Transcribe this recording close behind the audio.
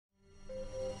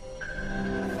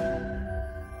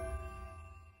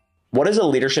What is a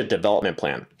leadership development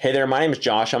plan? Hey there, my name is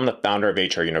Josh. I'm the founder of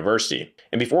HR University.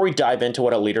 And before we dive into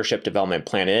what a leadership development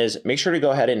plan is, make sure to go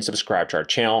ahead and subscribe to our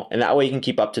channel, and that way you can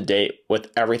keep up to date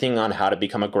with everything on how to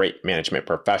become a great management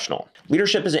professional.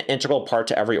 Leadership is an integral part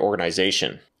to every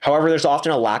organization. However, there's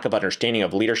often a lack of understanding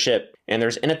of leadership, and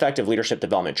there's ineffective leadership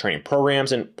development training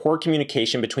programs and poor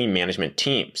communication between management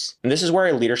teams. And this is where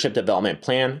a leadership development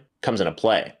plan comes into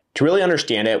play. To really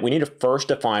understand it, we need to first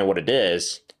define what it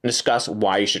is and discuss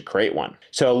why you should create one.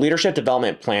 So a leadership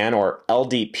development plan, or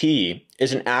LDP,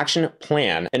 is an action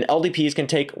plan, and LDPs can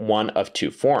take one of two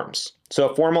forms. So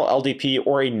a formal LDP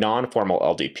or a non-formal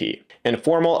LDP. And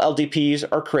formal LDPs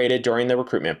are created during the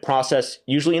recruitment process,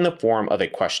 usually in the form of a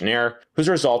questionnaire, whose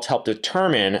results help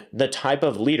determine the type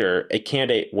of leader a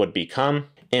candidate would become,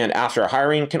 and after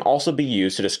hiring can also be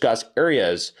used to discuss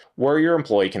areas where your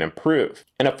employee can improve.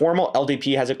 And a formal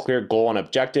LDP has a clear goal and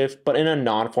objective, but in a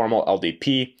non-formal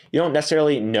LDP, you don't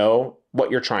necessarily know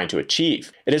what you're trying to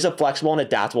achieve. It is a flexible and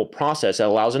adaptable process that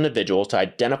allows individuals to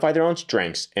identify their own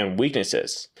strengths and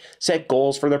weaknesses, set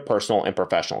goals for their personal and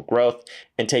professional growth,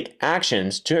 and take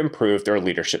actions to improve their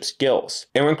leadership skills.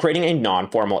 And when creating a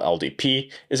non-formal LDP,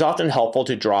 it is often helpful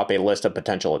to draw up a list of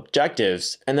potential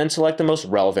objectives and then select the most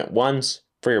relevant ones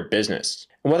for your business.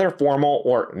 And whether formal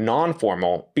or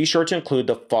non-formal, be sure to include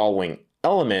the following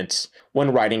elements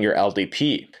when writing your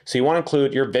LDP. So you want to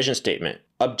include your vision statement,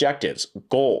 objectives,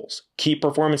 goals, key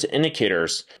performance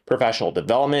indicators, professional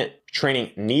development,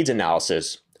 training needs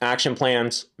analysis, action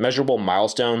plans, measurable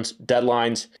milestones,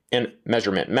 deadlines, and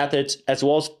measurement methods, as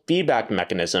well as feedback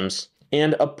mechanisms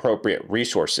and appropriate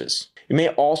resources. You may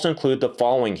also include the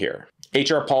following here: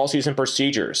 HR policies and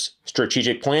procedures,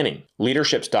 strategic planning,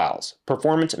 leadership styles,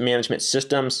 performance management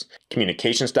systems,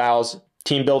 communication styles,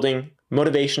 team building,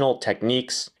 motivational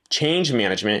techniques, change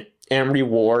management, and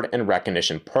reward and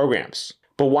recognition programs.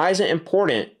 But why is it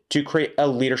important to create a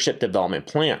leadership development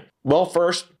plan? Well,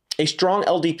 first, a strong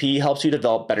LDP helps you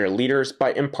develop better leaders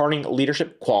by imparting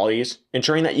leadership qualities,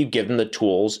 ensuring that you give them the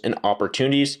tools and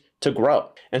opportunities to grow.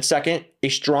 And second, a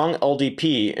strong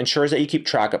LDP ensures that you keep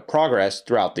track of progress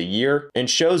throughout the year and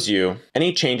shows you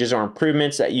any changes or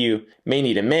improvements that you may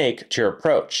need to make to your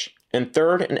approach. And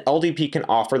third, an LDP can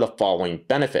offer the following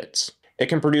benefits. It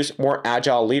can produce more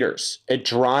agile leaders. It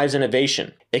drives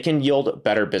innovation. It can yield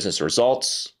better business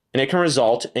results, and it can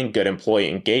result in good employee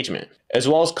engagement, as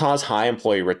well as cause high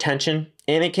employee retention,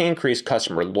 and it can increase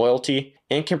customer loyalty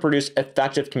and can produce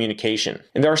effective communication.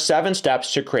 And there are 7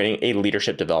 steps to creating a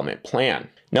leadership development plan.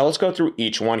 Now let's go through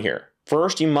each one here.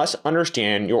 First, you must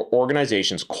understand your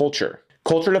organization's culture.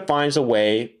 Culture defines the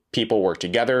way people work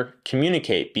together,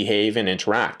 communicate, behave, and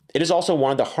interact. It is also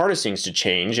one of the hardest things to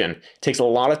change and takes a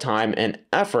lot of time and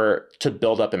effort to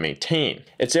build up and maintain.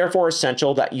 It's therefore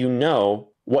essential that you know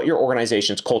what your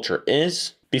organization's culture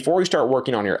is before you start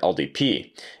working on your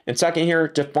LDP. And second here,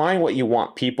 define what you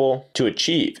want people to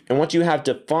achieve. And once you have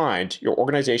defined your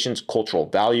organization's cultural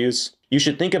values, you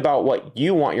should think about what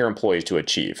you want your employees to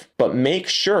achieve, but make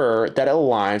sure that it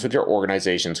aligns with your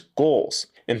organization's goals.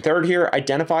 And third here,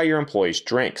 identify your employees'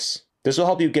 strengths. This will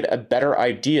help you get a better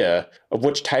idea of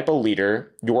which type of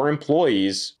leader your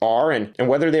employees are and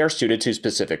whether they are suited to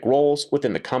specific roles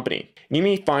within the company. And you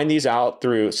may find these out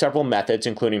through several methods,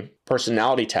 including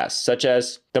personality tests, such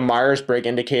as the Myers-Briggs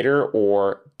Indicator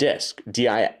or DISC,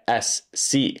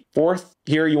 D-I-S-C. Fourth,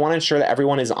 here you want to ensure that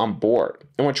everyone is on board.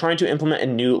 And when trying to implement a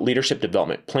new leadership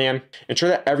development plan, ensure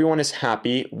that everyone is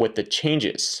happy with the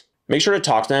changes. Make sure to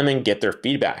talk to them and get their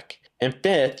feedback. And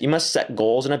fifth, you must set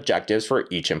goals and objectives for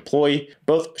each employee,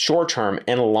 both short-term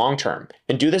and long-term.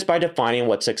 And do this by defining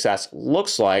what success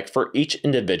looks like for each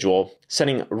individual,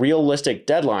 setting realistic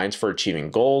deadlines for achieving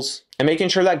goals, and making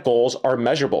sure that goals are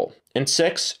measurable. And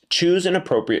 6, choose an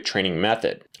appropriate training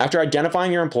method. After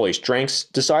identifying your employees' strengths,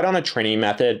 decide on a training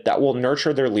method that will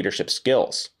nurture their leadership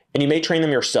skills. And you may train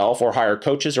them yourself or hire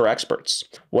coaches or experts.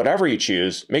 Whatever you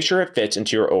choose, make sure it fits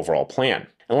into your overall plan.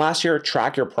 And last here,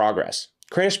 track your progress.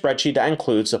 Create a spreadsheet that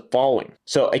includes the following.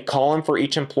 So a column for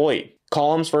each employee,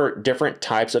 columns for different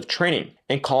types of training,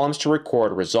 and columns to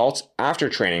record results after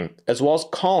training, as well as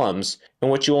columns in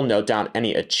which you will note down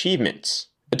any achievements.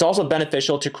 It's also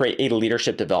beneficial to create a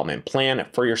leadership development plan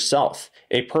for yourself.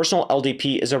 A personal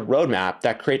LDP is a roadmap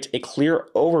that creates a clear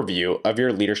overview of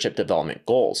your leadership development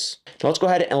goals. Now let's go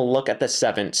ahead and look at the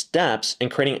 7 steps in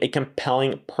creating a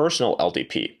compelling personal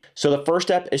LDP. So the first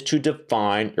step is to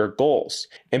define your goals.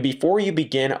 And before you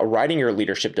begin writing your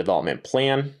leadership development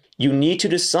plan, you need to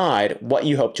decide what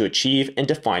you hope to achieve and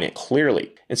define it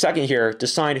clearly. And second here,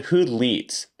 decide who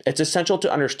leads. It's essential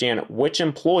to understand which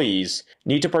employees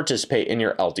need to participate in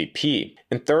your LDP.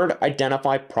 And third,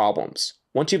 identify problems.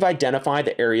 once you've identified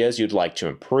the areas you'd like to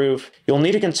improve, you'll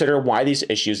need to consider why these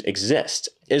issues exist.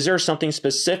 Is there something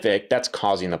specific that's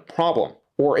causing the problem?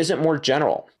 Or is it more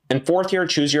general? And fourth here,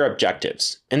 choose your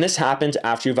objectives. And this happens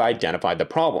after you've identified the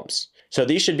problems. So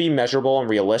these should be measurable and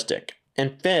realistic.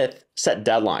 And fifth, set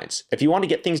deadlines. If you want to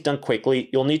get things done quickly,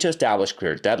 you'll need to establish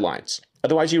clear deadlines.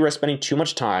 Otherwise, you risk spending too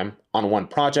much time on one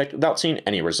project without seeing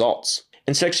any results.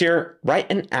 And sixth here,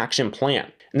 write an action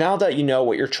plan. Now that you know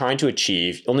what you're trying to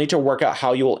achieve, you'll need to work out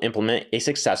how you will implement a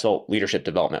successful leadership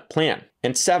development plan.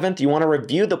 And seventh, you want to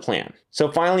review the plan.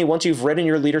 So finally, once you've written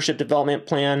your leadership development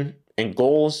plan and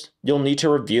goals, you'll need to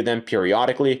review them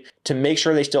periodically to make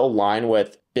sure they still align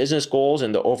with business goals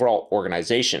and the overall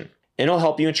organization. And it'll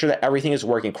help you ensure that everything is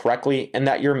working correctly and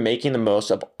that you're making the most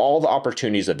of all the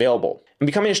opportunities available. And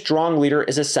becoming a strong leader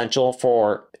is essential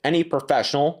for any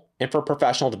professional and for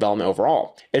professional development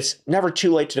overall. It's never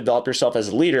too late to develop yourself as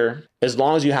a leader as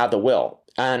long as you have the will.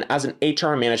 And as an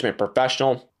HR management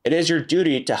professional, it is your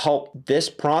duty to help this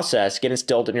process get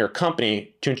instilled in your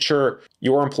company to ensure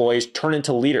your employees turn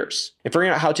into leaders. And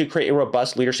figuring out how to create a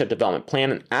robust leadership development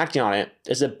plan and acting on it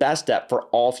is the best step for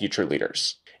all future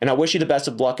leaders. And I wish you the best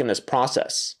of luck in this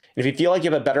process. And if you feel like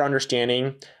you have a better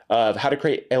understanding of how to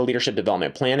create a leadership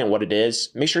development plan and what it is,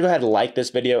 make sure to go ahead and like this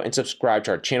video and subscribe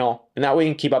to our channel. And that way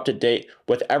you can keep up to date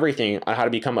with everything on how to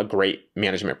become a great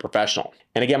management professional.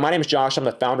 And again, my name is Josh. I'm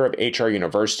the founder of HR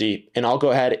University, and I'll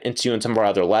go ahead and see you in some of our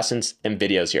other lessons and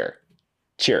videos here.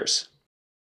 Cheers.